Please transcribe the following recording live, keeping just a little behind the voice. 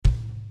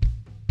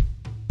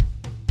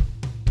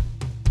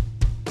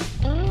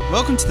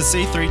Welcome to the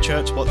C3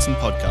 Church Watson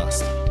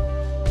podcast.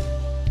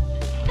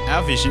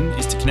 Our vision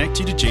is to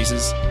connect you to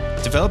Jesus,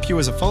 develop you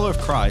as a follower of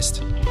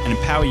Christ, and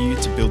empower you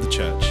to build the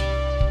church.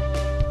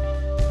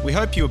 We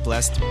hope you are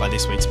blessed by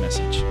this week's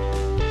message.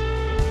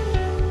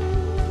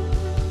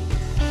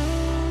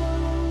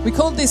 We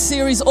called this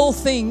series All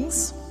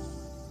Things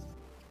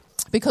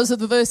because of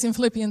the verse in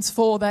Philippians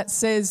 4 that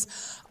says,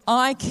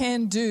 I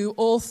can do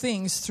all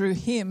things through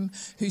him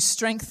who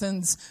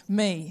strengthens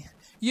me.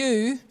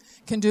 You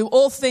can do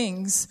all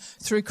things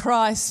through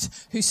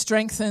Christ who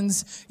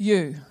strengthens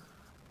you.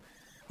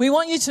 We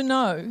want you to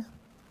know,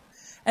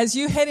 as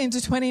you head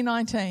into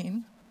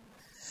 2019,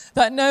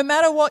 that no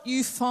matter what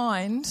you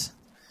find,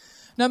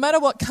 no matter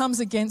what comes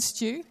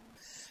against you,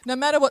 no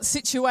matter what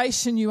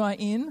situation you are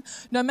in,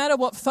 no matter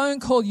what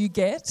phone call you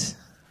get,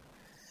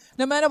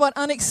 no matter what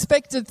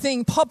unexpected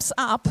thing pops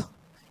up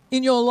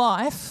in your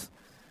life,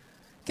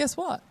 guess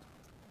what?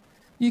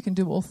 You can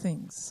do all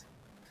things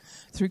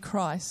through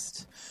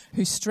Christ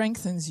who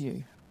strengthens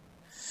you.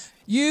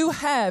 You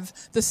have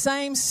the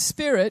same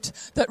Spirit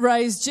that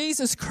raised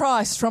Jesus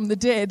Christ from the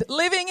dead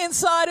living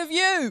inside of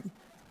you.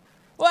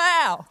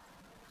 Wow.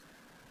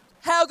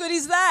 How good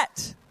is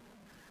that?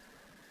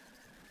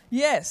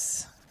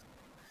 Yes.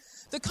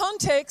 The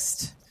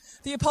context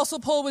the Apostle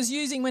Paul was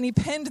using when he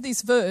penned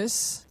this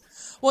verse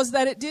was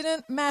that it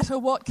didn't matter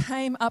what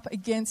came up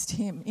against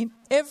him. In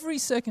every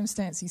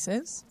circumstance, he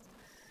says,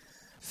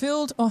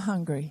 filled or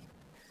hungry,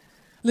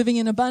 living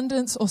in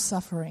abundance or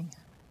suffering,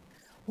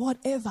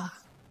 whatever,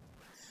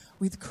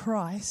 with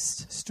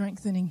Christ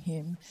strengthening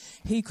him,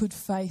 he could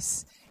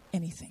face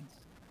anything.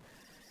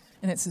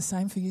 And it's the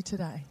same for you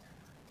today.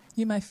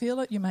 You may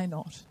feel it, you may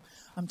not.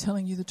 I'm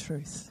telling you the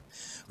truth.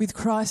 With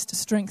Christ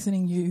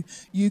strengthening you,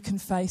 you can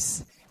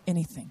face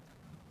anything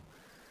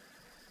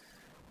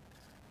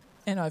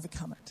and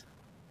overcome it.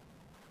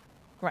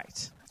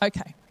 Great.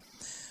 Okay.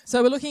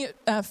 So we're looking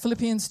at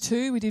Philippians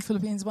 2. We did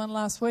Philippians 1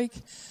 last week,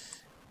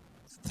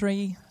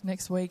 3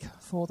 next week,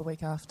 4 the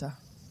week after.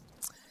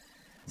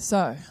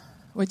 So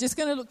we're just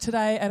going to look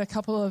today at a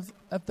couple of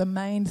the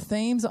main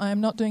themes. I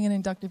am not doing an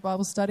inductive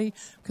Bible study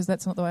because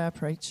that's not the way I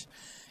preach.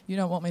 You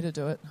don't want me to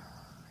do it.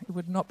 It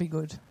would not be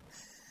good.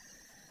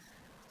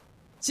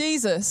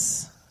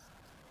 Jesus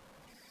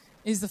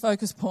is the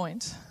focus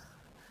point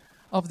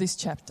of this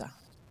chapter.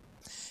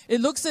 It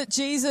looks at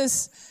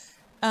Jesus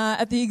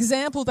at the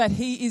example that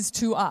he is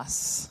to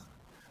us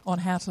on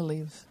how to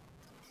live.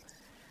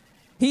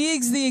 He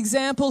is the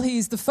example, he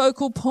is the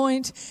focal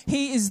point,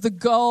 he is the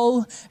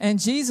goal,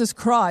 and Jesus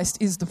Christ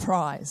is the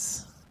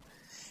prize.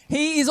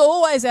 He is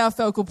always our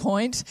focal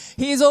point,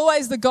 he is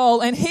always the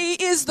goal, and he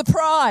is the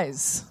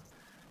prize.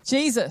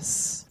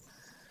 Jesus,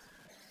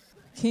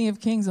 King of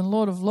Kings and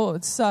Lord of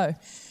Lords. So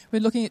we're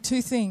looking at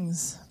two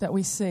things that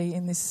we see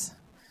in this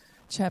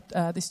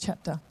chapter.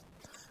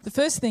 The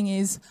first thing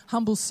is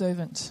humble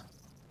servant.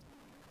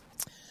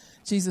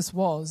 Jesus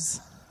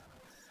was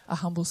a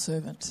humble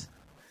servant.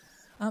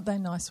 Aren't they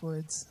nice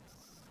words?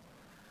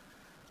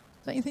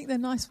 Don't you think they're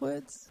nice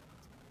words?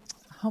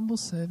 A humble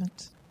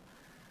servant.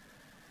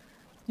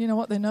 You know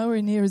what? They're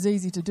nowhere near as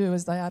easy to do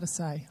as they are to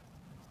say.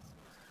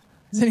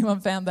 Has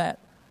anyone found that?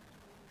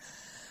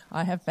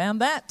 I have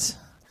found that.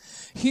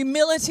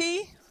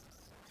 Humility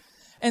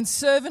and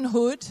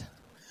servanthood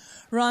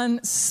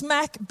run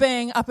smack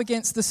bang up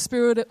against the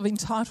spirit of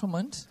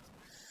entitlement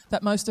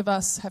that most of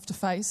us have to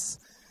face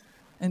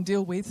and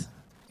deal with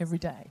every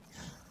day.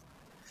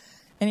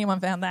 Anyone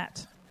found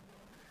that?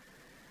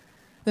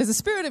 There's a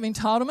spirit of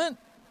entitlement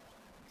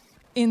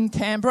in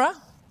Canberra,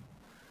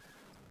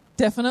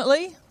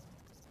 definitely.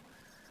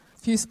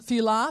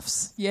 Few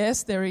laughs,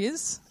 yes, there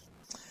is.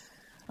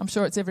 I'm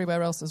sure it's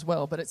everywhere else as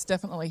well, but it's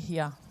definitely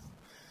here.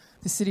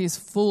 The city is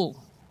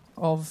full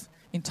of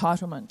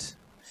entitlement.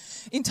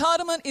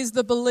 Entitlement is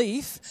the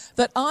belief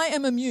that I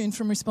am immune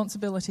from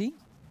responsibility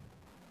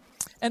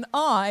and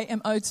I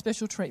am owed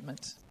special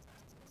treatment.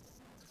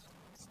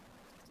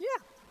 Yeah.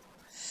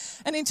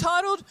 An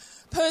entitled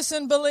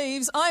person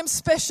believes I'm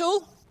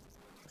special,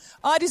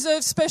 I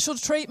deserve special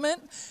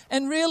treatment,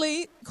 and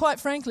really,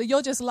 quite frankly,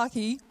 you're just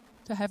lucky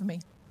to have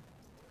me.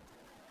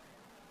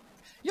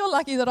 You're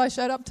lucky that I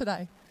showed up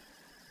today.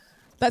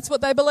 That's what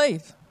they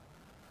believe.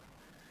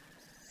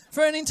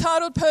 For an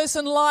entitled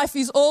person, life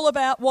is all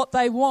about what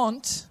they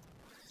want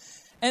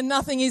and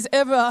nothing is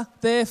ever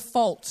their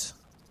fault.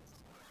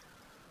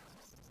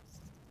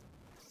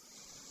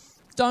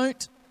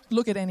 Don't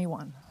look at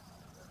anyone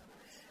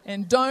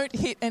and don't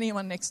hit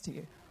anyone next to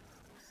you.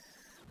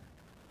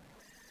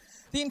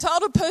 The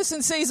entitled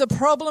person sees a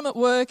problem at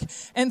work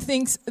and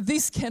thinks,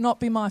 this cannot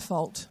be my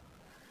fault.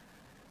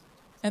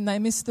 And they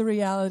miss the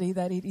reality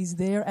that it is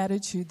their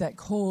attitude that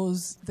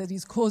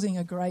is causing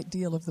a great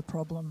deal of the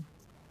problem.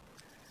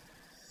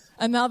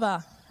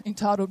 Another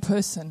entitled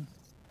person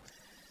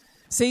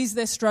sees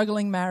their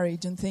struggling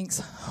marriage and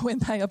thinks, when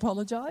they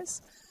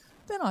apologise,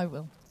 then I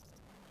will.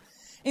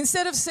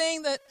 Instead of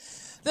seeing that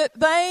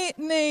they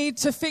need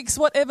to fix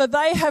whatever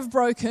they have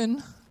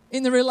broken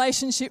in the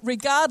relationship,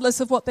 regardless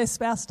of what their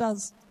spouse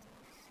does.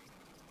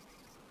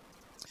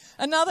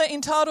 Another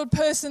entitled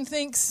person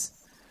thinks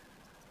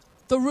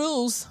the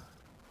rules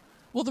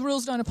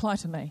don't apply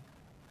to me.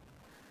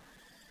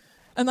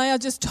 And they are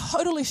just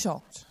totally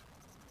shocked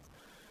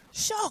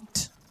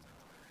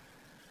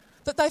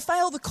that they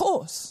failed the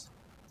course.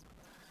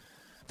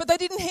 But they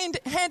didn't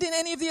hand in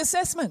any of the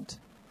assessment.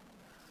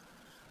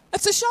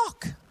 It's a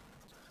shock.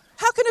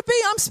 How can it be?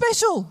 I'm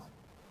special.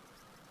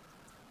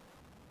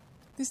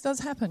 This does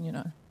happen, you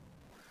know.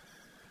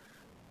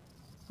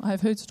 I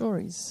have heard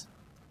stories.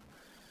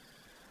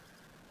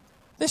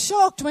 They're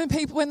shocked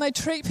when they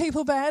treat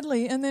people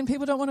badly and then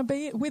people don't want to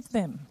be with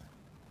them.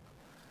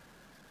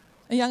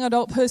 A young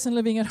adult person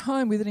living at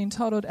home with an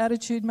entitled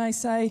attitude may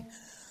say,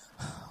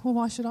 well,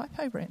 why should I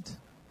pay rent?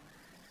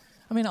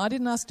 I mean, I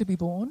didn't ask to be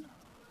born.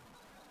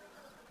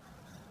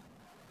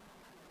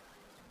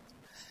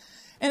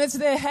 And it's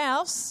their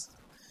house,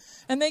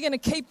 and they're going to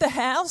keep the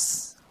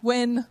house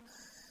when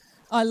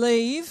I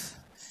leave.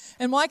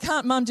 And why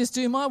can't Mum just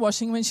do my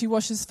washing when she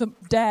washes for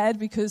Dad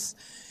because,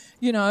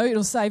 you know,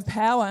 it'll save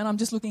power and I'm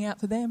just looking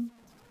out for them?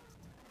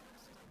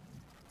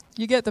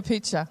 You get the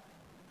picture.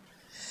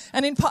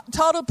 An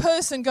entitled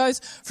person goes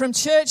from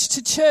church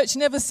to church,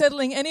 never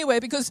settling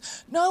anywhere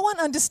because no one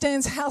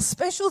understands how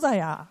special they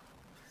are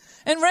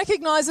and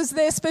recognises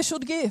their special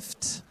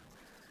gift.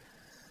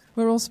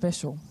 We're all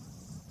special.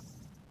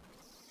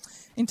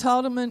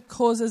 Entitlement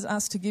causes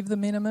us to give the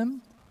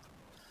minimum,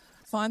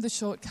 find the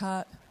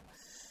shortcut,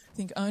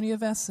 think only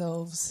of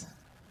ourselves.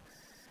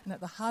 And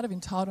at the heart of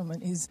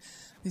entitlement is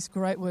this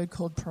great word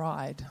called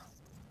pride.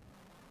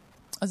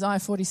 Isaiah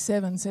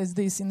 47 says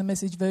this in the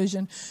Message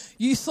version: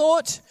 you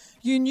thought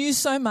you knew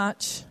so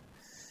much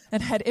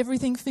and had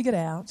everything figured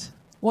out.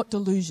 What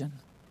delusion.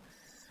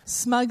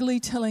 Smugly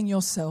telling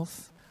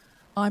yourself,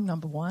 I'm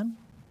number one.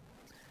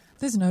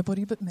 There's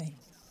nobody but me.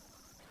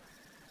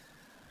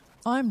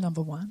 I'm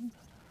number one.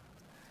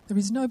 There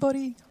is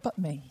nobody but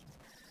me.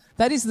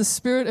 That is the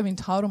spirit of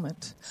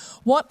entitlement.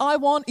 What I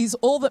want is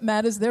all that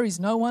matters. There is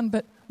no one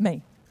but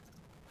me.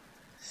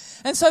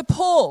 And so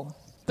Paul,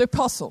 the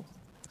apostle,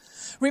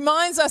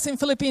 reminds us in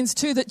Philippians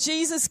 2 that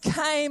Jesus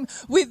came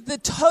with the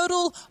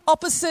total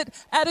opposite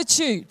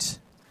attitude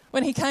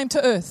when he came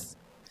to earth.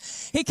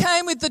 He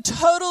came with the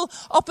total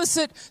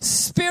opposite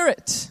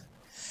spirit.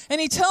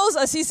 And he tells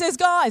us, he says,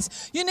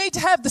 guys, you need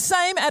to have the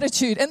same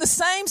attitude and the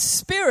same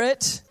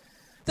spirit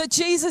that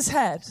Jesus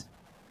had.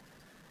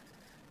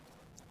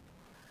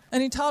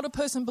 An entitled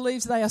person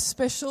believes they are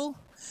special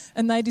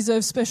and they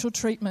deserve special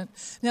treatment.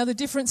 Now, the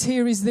difference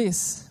here is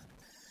this.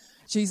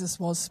 Jesus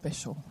was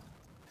special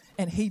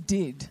and he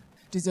did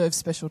deserve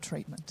special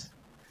treatment.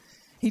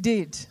 He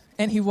did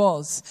and he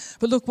was.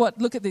 But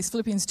look at this,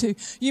 Philippians 2.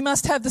 You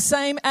must have the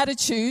same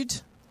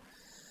attitude.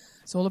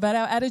 It's all about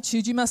our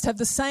attitude. You must have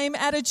the same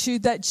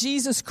attitude that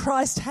Jesus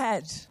Christ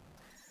had.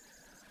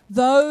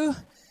 Though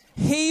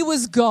he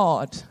was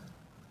God.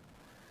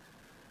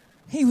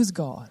 He was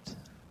God.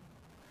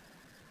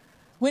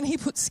 When he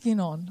put skin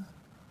on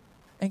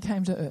and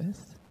came to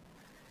earth,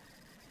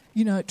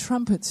 you know,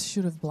 trumpets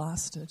should have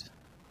blasted.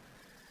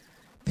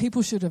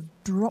 People should have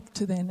dropped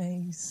to their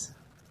knees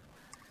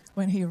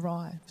when he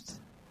arrived.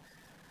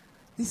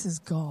 This is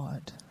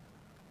God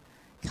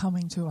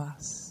coming to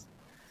us.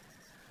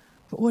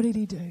 But what did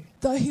he do?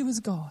 Though he was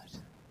God,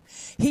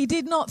 he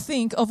did not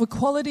think of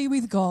equality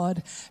with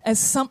God as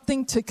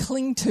something to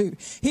cling to.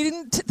 He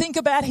didn't think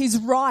about his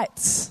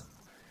rights.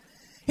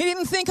 He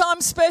didn't think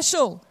I'm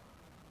special.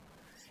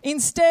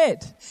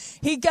 Instead,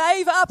 he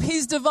gave up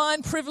his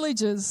divine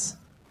privileges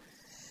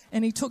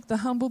and he took the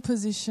humble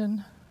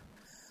position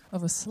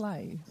of a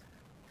slave.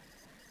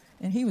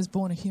 And he was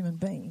born a human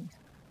being.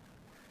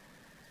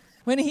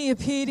 When he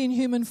appeared in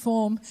human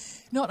form,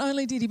 not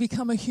only did he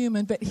become a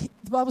human, but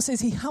the Bible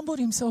says he humbled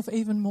himself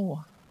even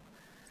more.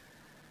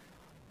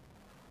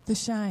 The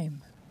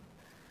shame,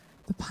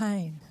 the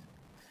pain,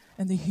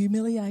 and the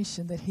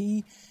humiliation that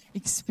he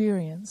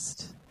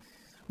experienced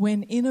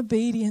when, in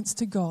obedience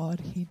to God,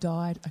 he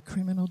died a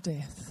criminal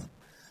death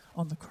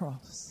on the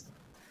cross.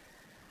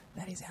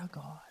 That is our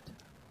God.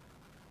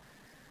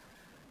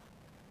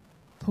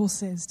 Paul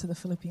says to the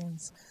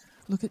Philippians,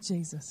 look at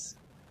Jesus.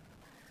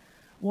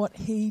 What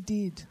he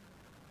did.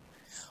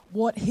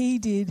 What he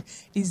did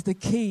is the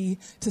key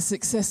to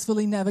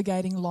successfully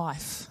navigating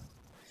life.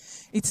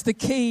 It's the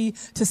key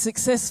to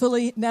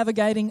successfully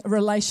navigating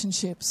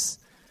relationships.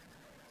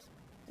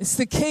 It's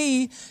the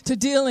key to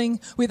dealing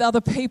with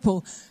other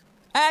people.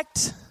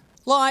 Act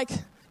like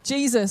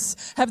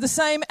Jesus. Have the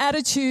same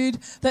attitude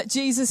that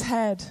Jesus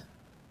had.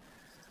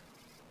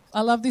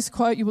 I love this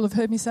quote. You will have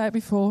heard me say it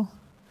before.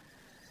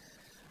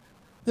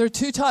 There are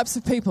two types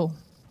of people.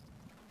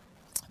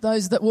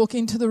 Those that walk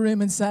into the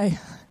room and say,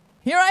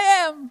 here I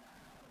am.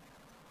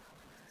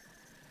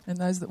 And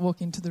those that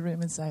walk into the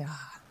room and say,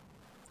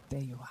 there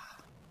you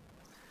are.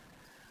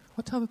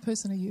 What type of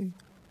person are you?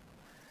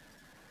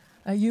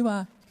 Are you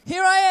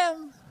here I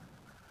am?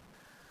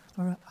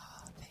 Or there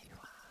you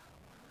are.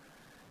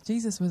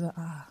 Jesus was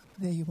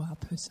there you are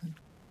person.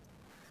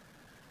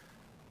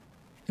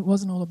 It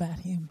wasn't all about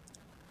him.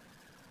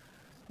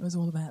 It was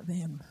all about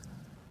them.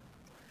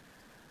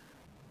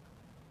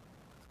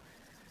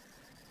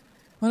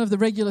 One of the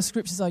regular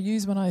scriptures I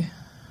use when I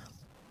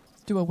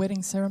do a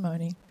wedding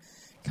ceremony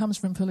comes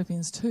from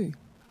Philippians 2.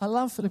 I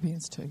love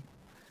Philippians 2.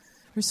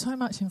 There's so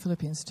much in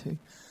Philippians 2.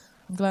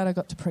 I'm glad I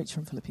got to preach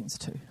from Philippians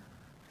 2.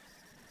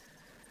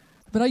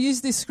 But I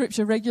use this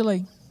scripture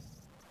regularly.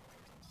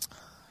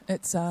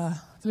 It's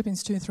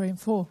Philippians 2, 3 and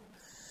 4.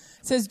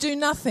 It says, do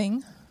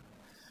nothing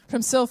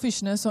from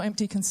selfishness or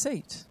empty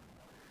conceit,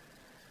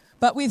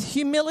 but with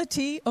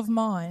humility of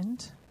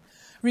mind,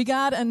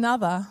 regard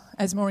another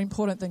as more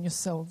important than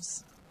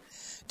yourselves.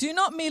 Do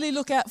not merely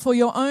look out for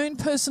your own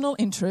personal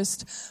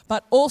interest,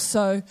 but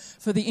also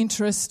for the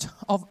interest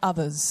of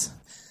others.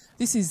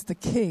 This is the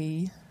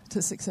key to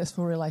a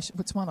successful relationship.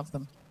 It's one of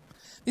them.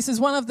 This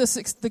is one of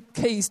the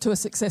keys to a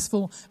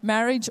successful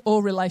marriage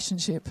or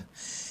relationship.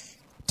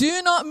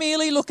 Do not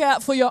merely look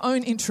out for your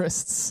own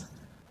interests,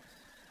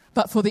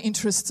 but for the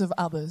interests of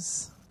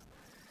others.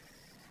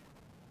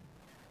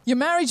 Your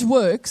marriage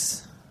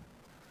works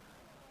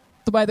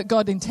the way that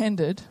God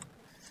intended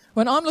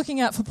when I'm looking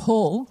out for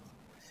Paul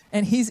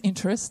and his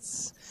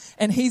interests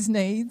and his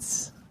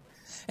needs,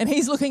 and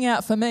he's looking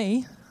out for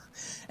me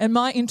and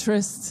my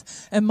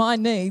interests and my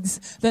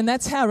needs. Then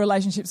that's how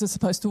relationships are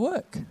supposed to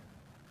work.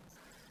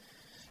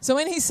 So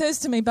when he says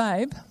to me,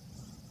 babe,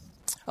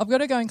 I've got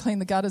to go and clean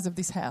the gutters of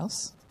this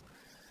house.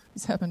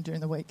 This happened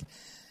during the week. Do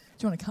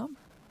you want to come?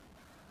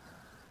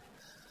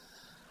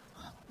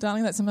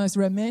 Darling, that's the most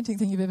romantic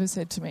thing you've ever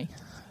said to me.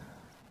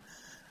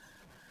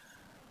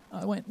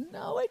 I went,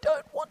 no, I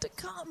don't want to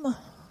come.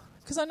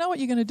 Because I know what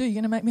you're going to do. You're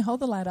going to make me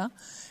hold the ladder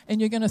and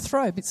you're going to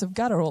throw bits of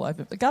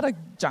gutter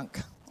junk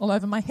all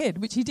over my head,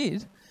 which he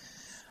did.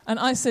 And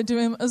I said to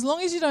him, as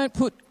long as you don't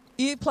put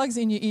earplugs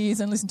in your ears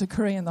and listen to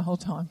Korean the whole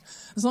time,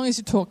 as long as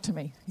you talk to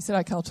me. He said,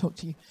 okay, I'll talk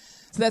to you.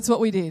 So that's what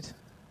we did.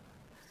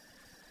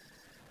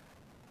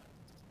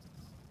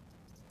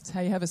 That's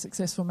how you have a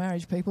successful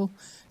marriage, people.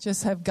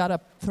 Just have gutter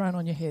thrown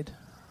on your head.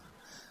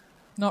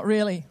 Not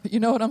really, but you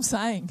know what I'm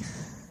saying.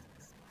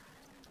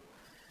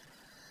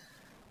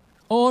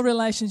 All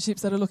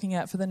relationships that are looking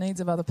out for the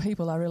needs of other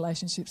people are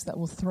relationships that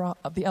will thrive,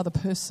 the other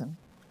person.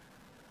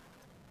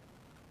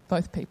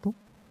 Both people.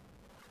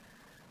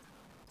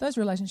 Those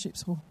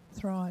relationships will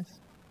thrive.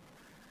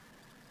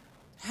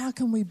 How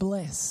can we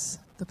bless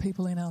the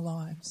people in our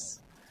lives?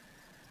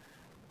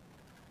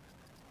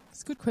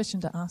 It's a good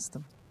question to ask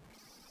them.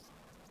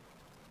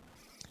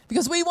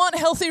 Because we want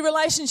healthy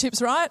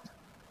relationships, right?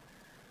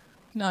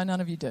 No, none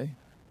of you do.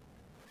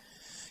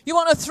 You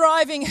want a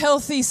thriving,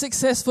 healthy,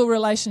 successful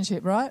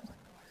relationship, right?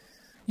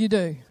 You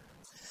do.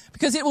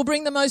 Because it will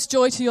bring the most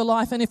joy to your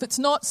life, and if it's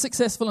not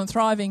successful and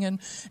thriving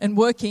and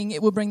working,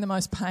 it will bring the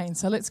most pain.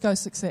 So let's go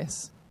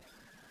success.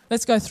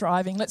 Let's go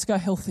thriving. Let's go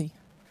healthy.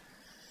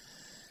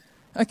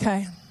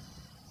 Okay.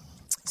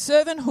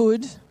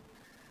 Servanthood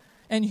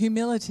and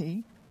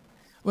humility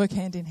work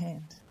hand in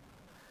hand.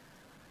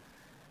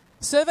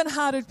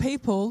 Servant-hearted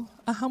people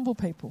are humble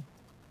people.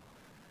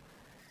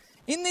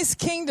 In this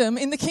kingdom,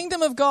 in the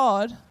kingdom of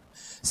God,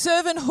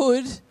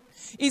 servanthood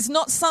is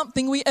not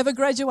something we ever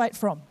graduate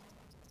from.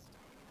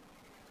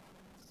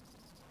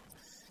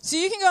 So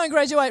you can go and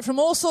graduate from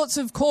all sorts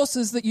of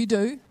courses that you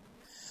do,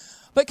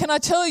 but can I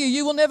tell you,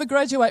 you will never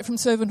graduate from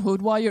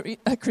servanthood while you're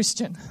a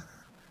Christian.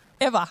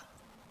 Ever.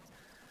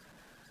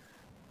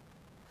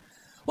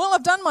 Well,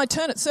 I've done my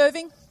turn at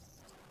serving.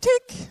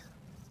 Tick.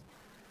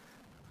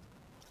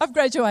 I've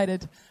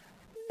graduated.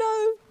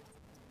 No,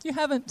 you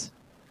haven't.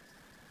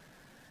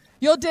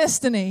 Your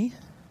destiny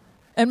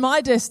and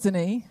my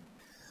destiny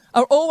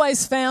are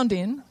always found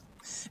in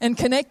and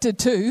connected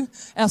to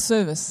our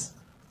service.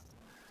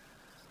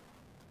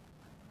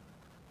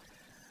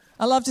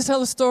 I love to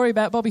tell a story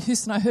about Bobby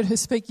Houston. I heard her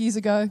speak years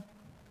ago.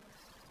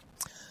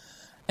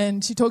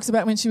 And she talks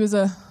about when she was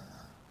a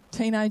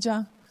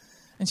teenager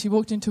and she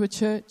walked into a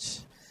church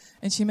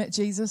and she met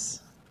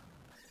Jesus.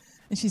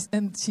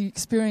 And she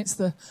experienced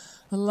the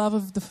love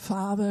of the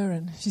Father,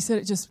 and she said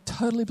it just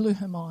totally blew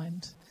her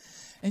mind.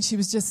 And she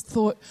was just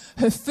thought,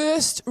 her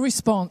first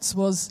response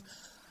was,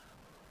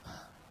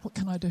 what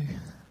can I do?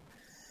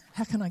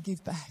 How can I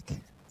give back?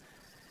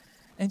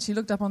 And she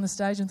looked up on the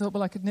stage and thought,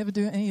 well, I could never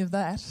do any of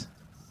that.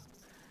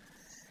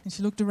 And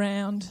she looked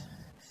around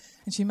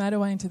and she made her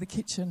way into the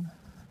kitchen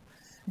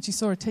and she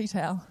saw a tea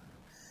towel.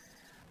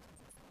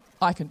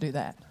 I can do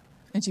that.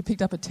 And she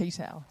picked up a tea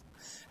towel,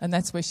 and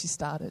that's where she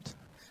started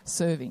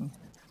serving.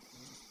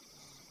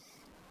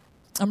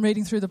 I'm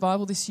reading through the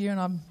Bible this year, and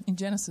I'm in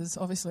Genesis,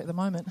 obviously, at the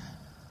moment.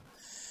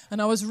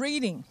 And I was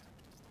reading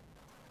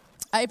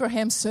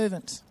Abraham's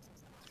servant.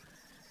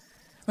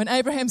 When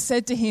Abraham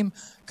said to him,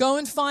 go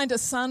and find a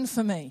son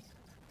for me.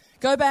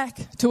 Go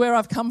back to where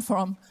I've come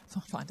from.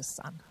 Find a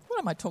son. What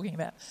am I talking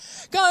about?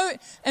 Go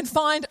and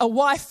find a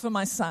wife for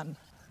my son.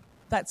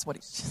 That's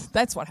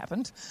what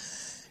happened.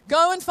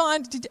 Go and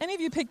find... Did any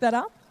of you pick that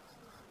up?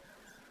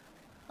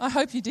 I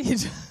hope you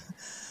did.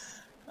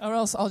 Or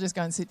else I'll just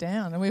go and sit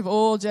down, and we've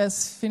all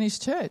just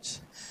finished church.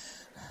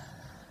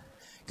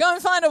 Go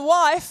and find a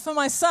wife for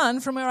my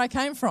son from where I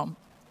came from.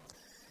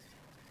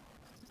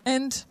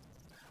 And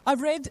I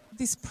read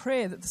this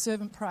prayer that the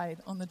servant prayed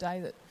on the day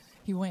that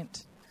he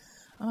went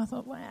And I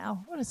thought,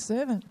 wow, what a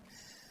servant.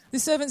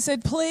 This servant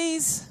said,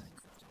 please,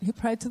 he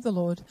prayed to the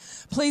Lord,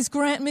 please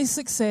grant me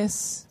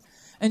success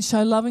and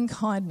show loving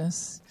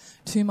kindness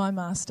to my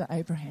master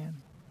Abraham.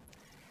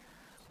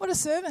 What a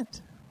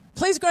servant.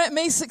 Please grant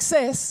me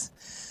success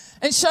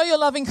and show your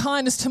loving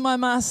kindness to my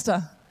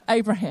master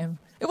Abraham.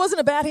 It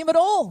wasn't about him at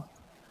all.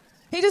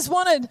 He just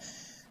wanted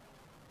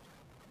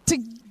to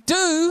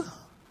do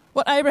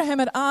what Abraham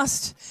had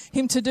asked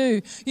him to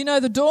do. You know,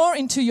 the door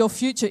into your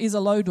future is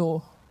a low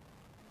door.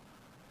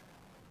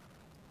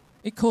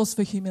 It calls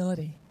for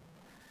humility.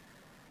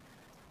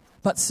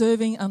 But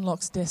serving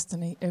unlocks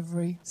destiny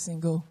every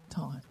single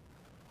time.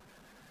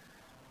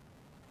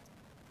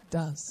 It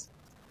does.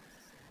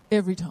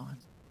 Every time.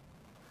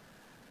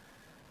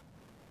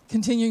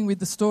 Continuing with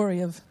the story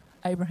of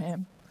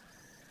Abraham,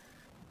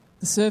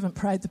 the servant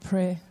prayed the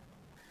prayer.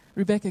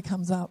 Rebecca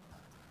comes up.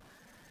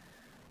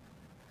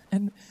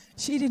 And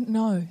she didn't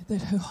know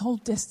that her whole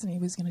destiny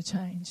was going to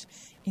change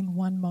in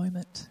one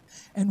moment.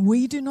 And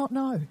we do not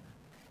know.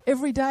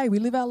 Every day we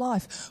live our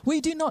life, we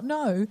do not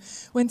know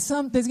when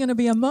there's going to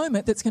be a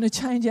moment that's going to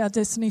change our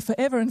destiny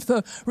forever. And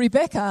for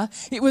Rebecca,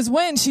 it was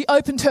when she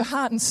opened her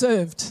heart and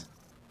served.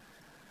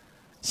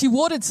 She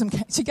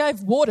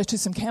gave water to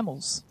some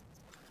camels.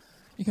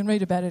 You can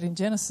read about it in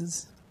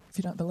Genesis if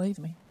you don't believe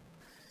me.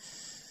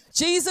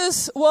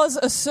 Jesus was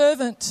a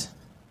servant,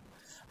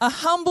 a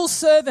humble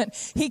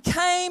servant. He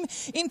came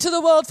into the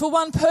world for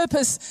one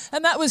purpose,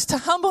 and that was to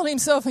humble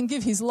himself and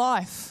give his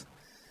life.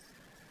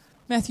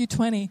 Matthew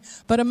 20,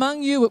 but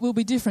among you it will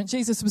be different.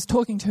 Jesus was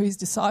talking to his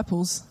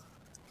disciples.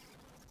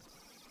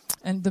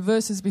 And the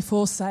verses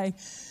before say,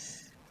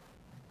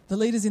 the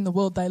leaders in the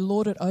world, they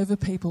lord it over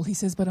people. He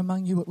says, but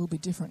among you it will be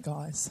different,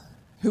 guys.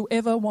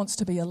 Whoever wants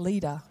to be a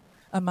leader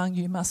among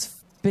you must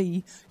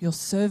be your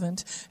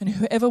servant, and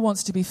whoever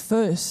wants to be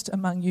first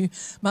among you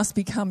must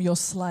become your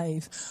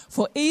slave.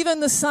 For even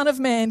the Son of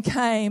Man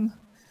came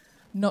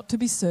not to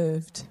be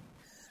served,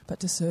 but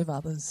to serve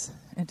others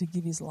and to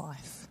give his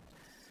life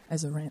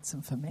as a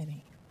ransom for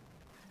many.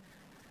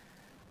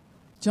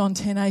 John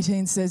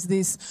 10:18 says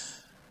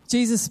this,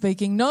 Jesus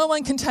speaking, no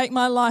one can take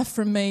my life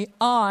from me.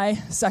 I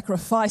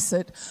sacrifice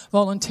it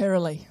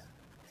voluntarily.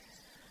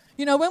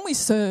 You know, when we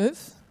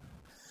serve,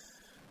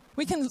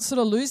 we can sort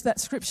of lose that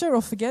scripture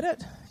or forget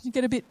it. You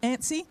get a bit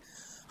antsy.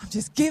 I'm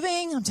just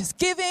giving, I'm just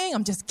giving,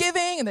 I'm just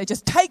giving, and they're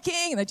just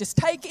taking, and they're just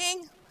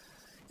taking.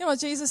 You know what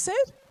Jesus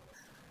said?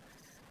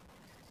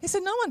 He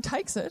said, no one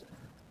takes it.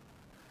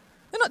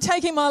 They're not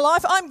taking my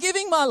life, I'm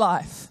giving my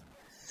life.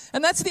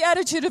 And that's the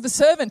attitude of a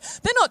servant.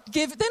 They're not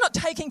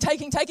taking.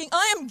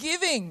 I am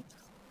giving.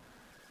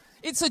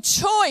 It's a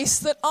choice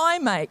that I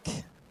make.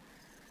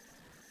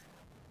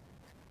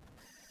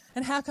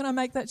 And how can I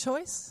make that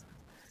choice?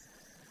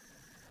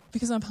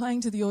 Because I'm playing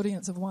to the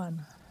audience of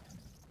one.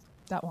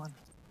 That one.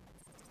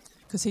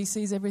 Because he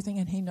sees everything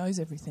and he knows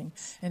everything.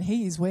 And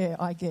he is where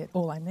I get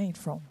all I need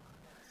from.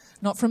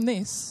 Not from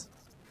this.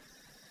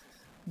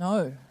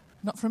 No.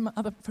 Not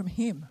from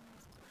him.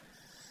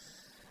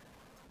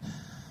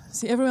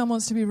 See, everyone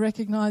wants to be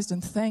recognised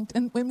and thanked.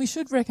 And when we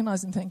should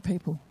recognise and thank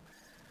people.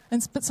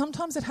 But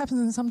sometimes it happens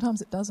and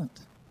sometimes it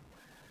doesn't.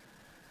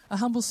 A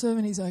humble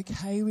servant is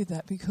okay with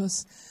that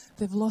because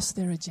they've lost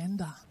their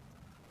agenda.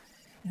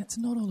 And it's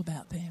not all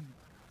about them.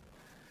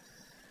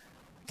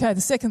 Okay, the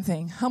second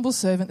thing, humble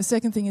servant. The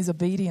second thing is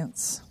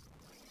obedience.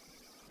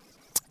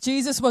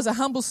 Jesus was a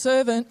humble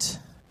servant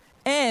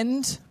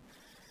and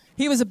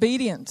he was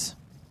obedient.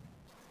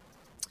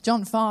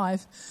 John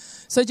 5.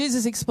 So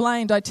Jesus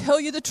explained, I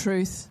tell you the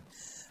truth,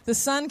 the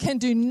Son can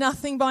do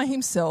nothing by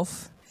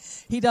himself.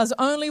 He does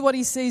only what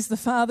he sees the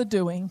Father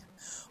doing.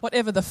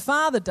 Whatever the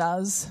Father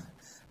does,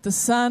 the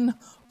Son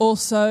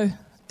also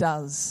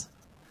does.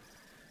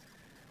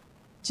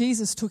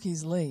 Jesus took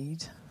his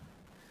lead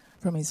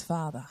from his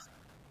Father.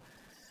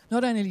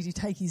 Not only did he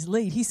take his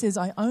lead, he says,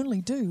 I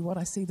only do what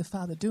I see the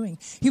Father doing.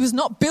 He was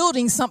not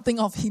building something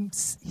of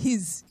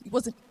his. He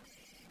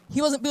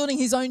wasn't building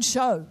his own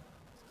show.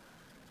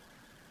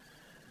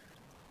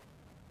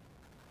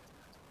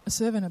 A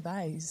servant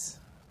obeys.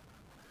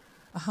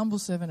 A humble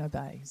servant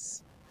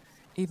obeys,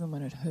 even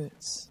when it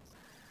hurts.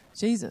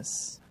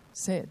 Jesus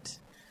said,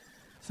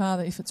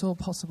 Father, if it's all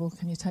possible,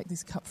 can you take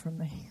this cup from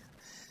me?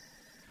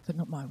 But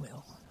not my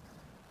will,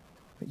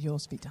 but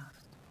yours be done.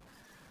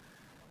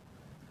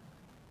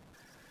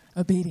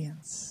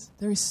 Obedience.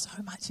 There is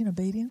so much in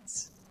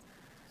obedience.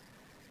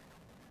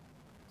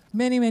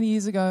 Many, many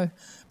years ago,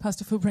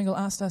 Pastor Phil Pringle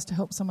asked us to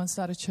help someone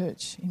start a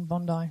church in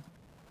Bondi.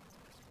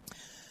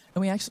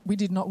 And we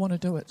did not want to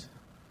do it.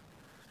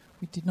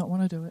 We did not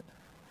want to do it.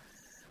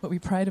 But we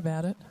prayed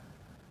about it.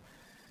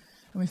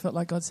 And we felt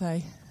like God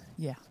say,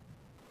 yeah.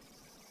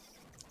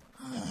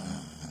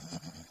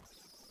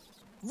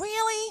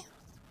 Really?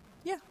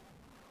 Yeah.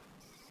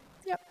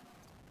 Yep.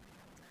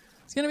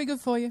 It's going to be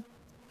good for you.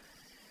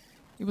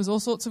 It was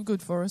all sorts of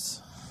good for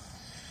us.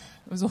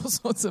 It was all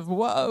sorts of,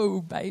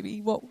 whoa,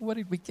 baby, what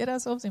did we get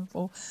ourselves in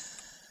for?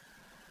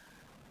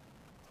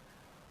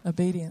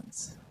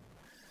 Obedience.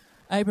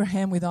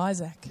 Abraham with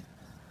Isaac.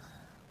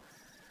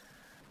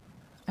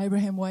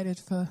 Abraham waited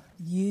for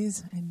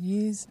years and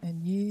years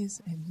and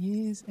years and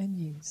years and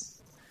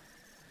years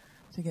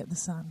to get the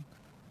son.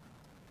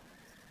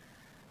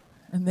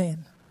 And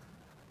then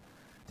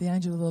the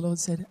angel of the Lord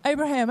said,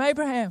 Abraham,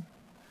 Abraham,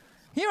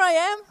 here I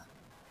am.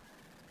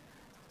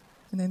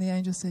 And then the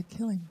angel said,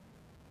 kill him.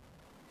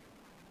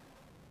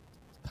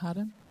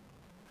 Pardon?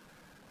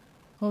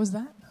 What was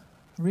that?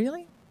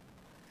 Really?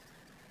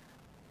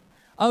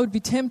 I would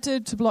be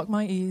tempted to block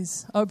my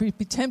ears. I would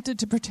be tempted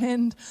to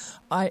pretend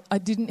I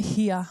didn't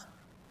hear.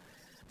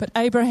 But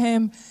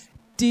Abraham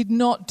did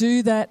not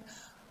do that.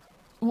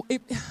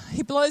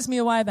 He blows me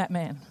away, that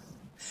man.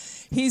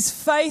 His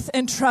faith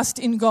and trust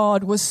in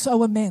God was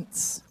so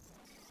immense.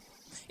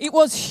 It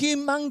was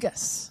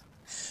humongous.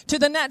 To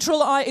the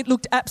natural eye, it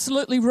looked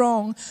absolutely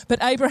wrong.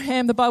 But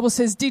Abraham, the Bible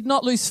says, did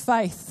not lose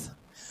faith.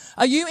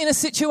 Are you in a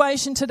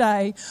situation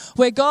today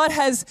where God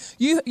has,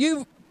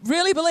 you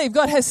really believe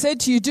God has said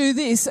to you, do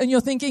this, and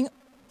you're thinking,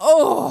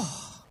 oh,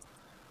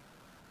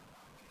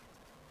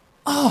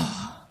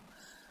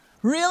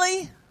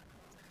 really?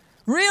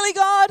 Really,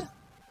 God?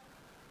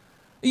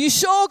 Are you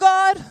sure,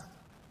 God?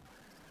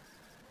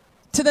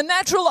 To the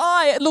natural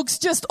eye, it looks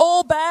just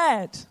all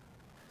bad.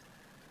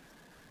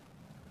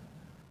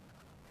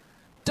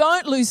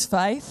 Don't lose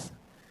faith.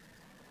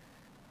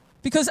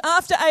 Because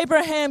after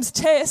Abraham's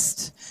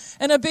test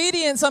and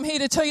obedience, I'm here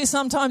to tell you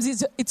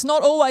sometimes it's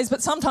not always,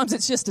 but sometimes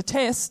it's just a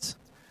test.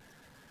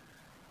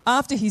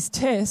 After his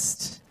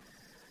test,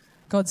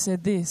 God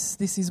said this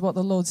is what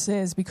the Lord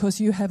says, because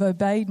you have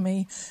obeyed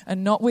me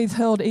and not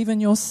withheld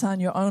even your son,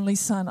 your only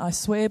son, I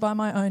swear by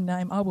my own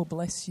name, I will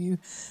bless you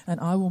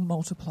and I will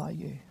multiply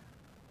you.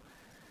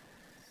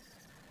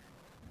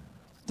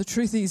 The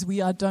truth is we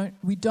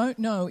don't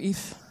know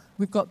if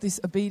we've got this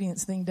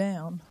obedience thing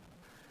down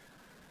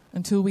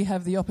until we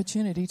have the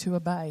opportunity to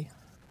obey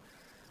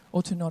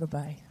or to not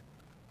obey.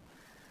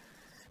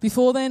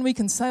 Before then, we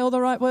can say all the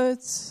right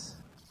words.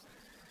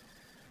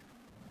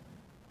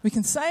 We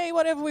can say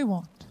whatever we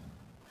want.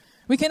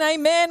 We can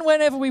amen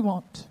whenever we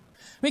want.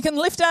 We can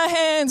lift our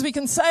hands. We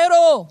can say it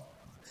all.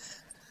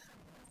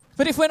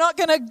 But if we're not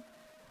going to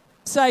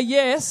say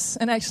yes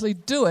and actually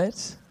do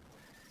it,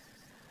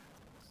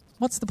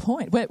 what's the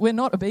point? We're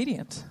not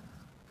obedient.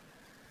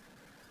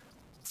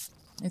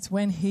 It's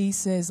when he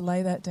says,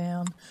 lay that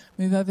down,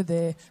 move over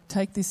there,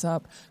 take this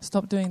up,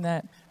 stop doing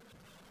that.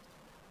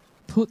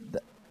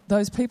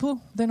 Those people,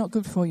 they're not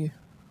good for you.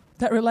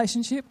 That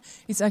relationship,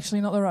 it's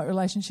actually not the right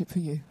relationship for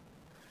you.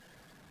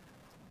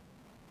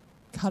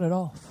 Cut it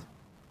off.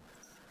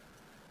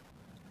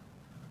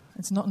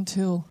 It's not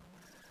until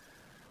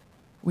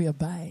we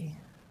obey.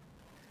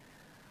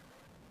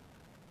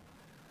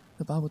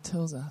 The Bible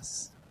tells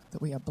us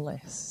that we are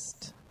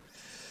blessed.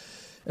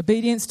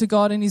 Obedience to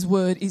God and his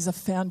word is a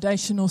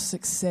foundational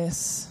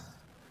success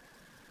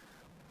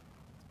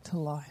to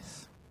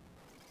life.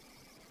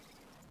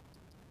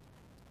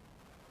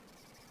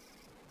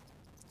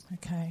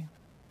 Okay.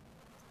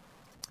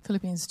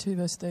 Philippians 2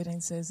 verse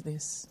 13 says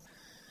this.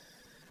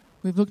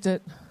 We've looked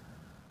at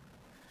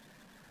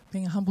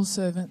being a humble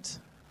servant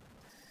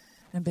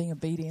and being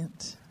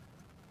obedient.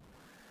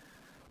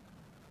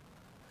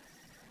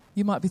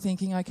 You might be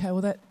thinking, okay,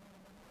 well that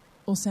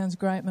all sounds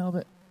great, Mel,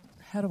 but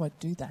how do I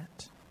do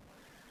that?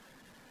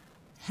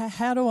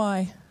 How do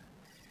I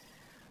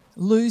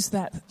lose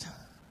that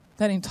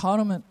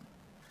entitlement?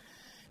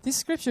 This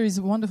scripture is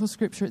a wonderful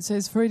scripture. It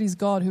says, for it is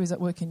God who is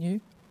at work in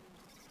you,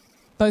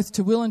 both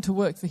to will and to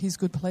work for his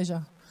good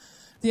pleasure.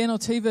 The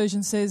NLT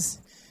version says,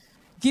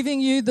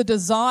 giving you the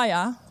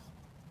desire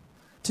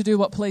to do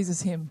what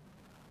pleases him.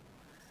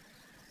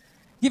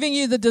 Giving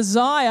you the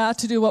desire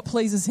to do what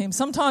pleases him.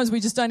 Sometimes we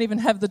just don't even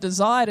have the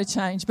desire to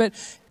change, but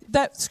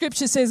that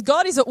scripture says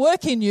God is at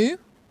work in you.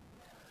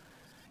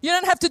 You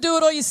don't have to do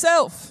it all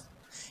yourself.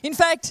 In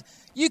fact,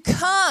 you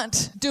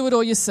can't do it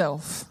all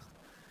yourself.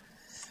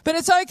 But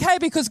it's okay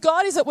because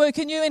God is at work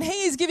in you and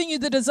he is giving you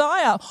the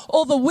desire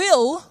or the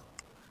will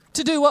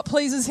to do what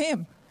pleases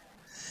him.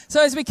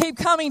 So as we keep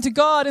coming to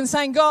God and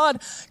saying,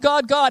 God,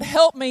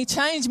 help me,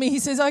 change me, he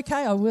says,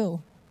 okay, I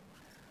will.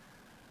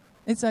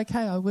 It's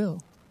okay, I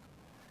will.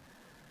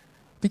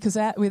 Because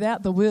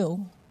without the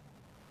will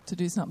to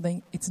do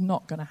something, it's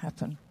not going to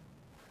happen.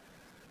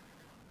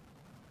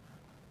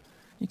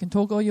 You can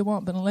talk all you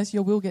want, but unless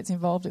your will gets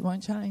involved, it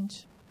won't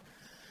change.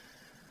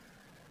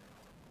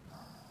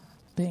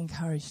 Be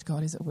encouraged.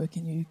 God is at work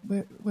in you.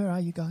 Where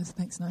are you guys?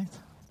 Thanks, Nath.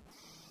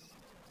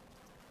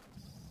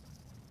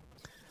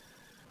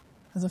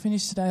 As I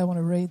finish today, I want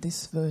to read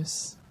this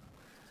verse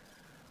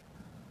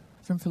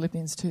from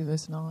Philippians 2,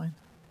 verse 9.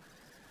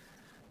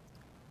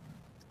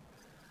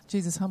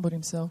 Jesus humbled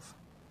himself.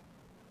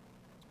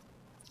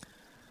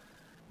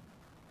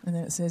 And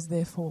then it says,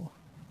 therefore,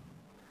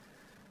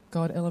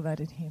 God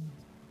elevated him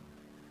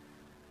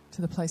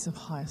to the place of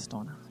highest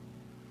honour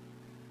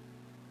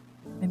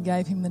and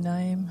gave him the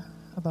name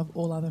above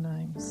all other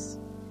names,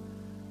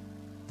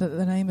 that at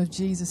the name of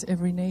Jesus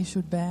every knee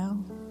should bow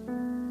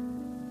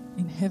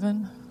in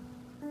heaven,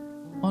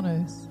 on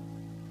earth,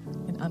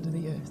 and under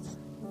the earth.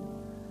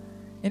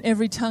 and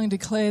every tongue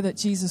declare that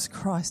Jesus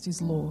Christ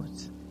is Lord,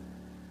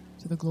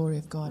 to the glory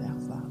of God our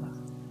Father.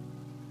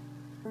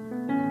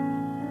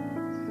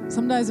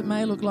 Some days it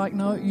may look like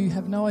you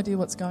have no idea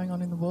what's going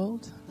on in the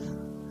world.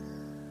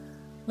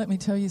 Let me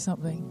tell you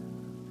something.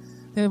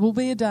 There will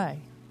be a day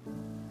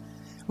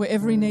where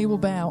every knee will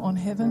bow in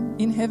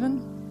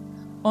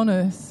heaven, on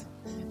earth,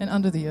 and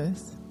under the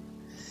earth,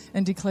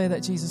 and declare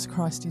that Jesus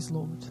Christ is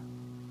Lord.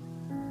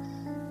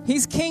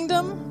 His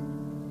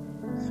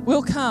kingdom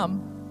will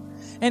come,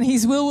 and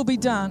His will be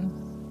done.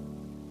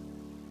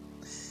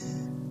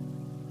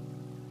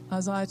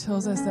 Isaiah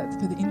tells us that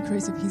for the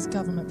increase of His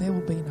government, there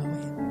will be no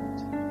end.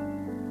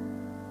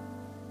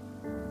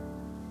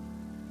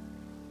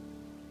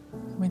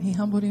 When He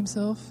humbled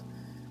Himself,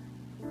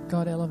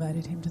 God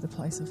elevated Him to the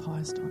place of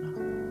highest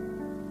honour.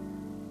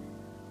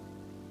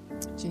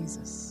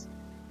 Jesus.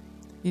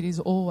 It is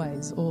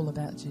always all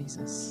about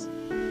Jesus.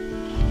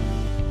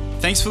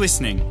 Thanks for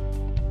listening.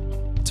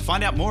 To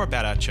find out more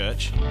about our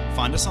church,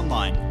 find us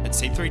online at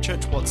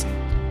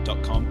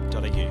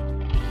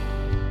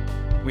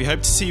c3churchwatson.com.au. We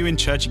hope to see you in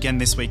church again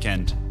this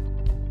weekend.